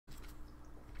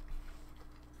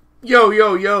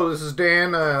Yo, this is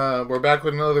Dan. We're back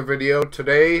with another video.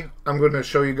 Today, I'm going to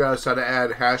show you guys how to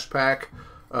add Hashpack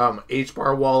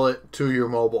HBAR wallet to your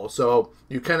mobile. So,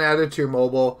 you can add it to your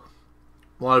mobile.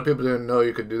 A lot of people didn't know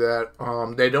you could do that.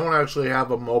 They don't actually have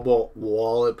a mobile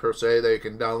wallet per se that you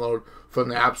can download from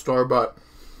the App Store. But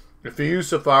if you use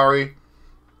Safari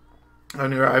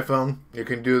on your iPhone, you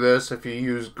can do this. If you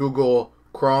use Google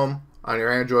Chrome on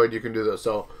your Android, you can do this.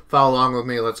 So, follow along with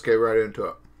me. Let's get right into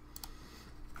it.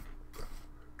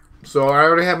 So I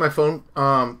already have my phone.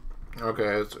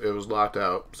 Okay, it was locked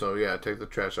out. So yeah, take the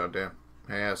trash out, Dan.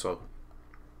 Hey, asshole.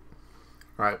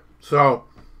 All right. So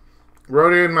we're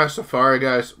already in my Safari,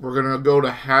 guys. We're gonna go to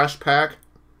Hashpack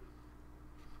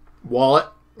wallet,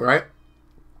 right?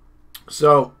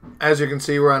 So as you can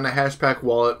see, we're on the Hashpack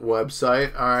wallet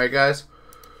website. All right, guys.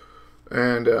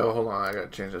 And hold on, I gotta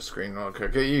change the screen.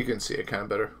 Okay, you can see it kind of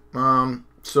better.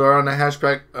 So we're on the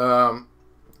Hashpack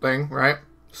thing, right?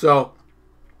 So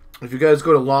if you guys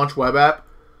go to Launch Web App,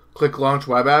 click Launch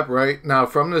Web App, right? Now,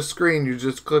 from the screen, you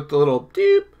just click the little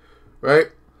beep, right?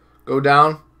 Go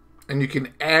down, and you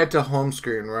can add to home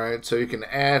screen, right? So you can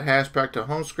add Hashpack to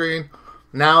home screen.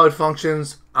 Now it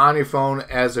functions on your phone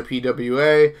as a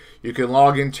PWA. You can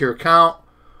log into your account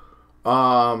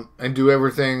and do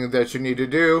everything that you need to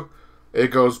do.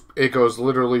 It goes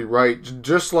literally right,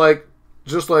 just like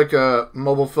a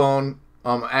mobile phone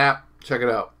app. Check it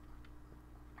out.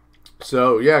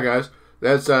 So yeah, guys,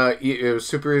 that's it was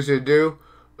super easy to do.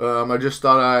 I just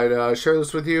thought I'd share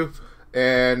this with you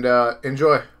and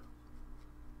enjoy.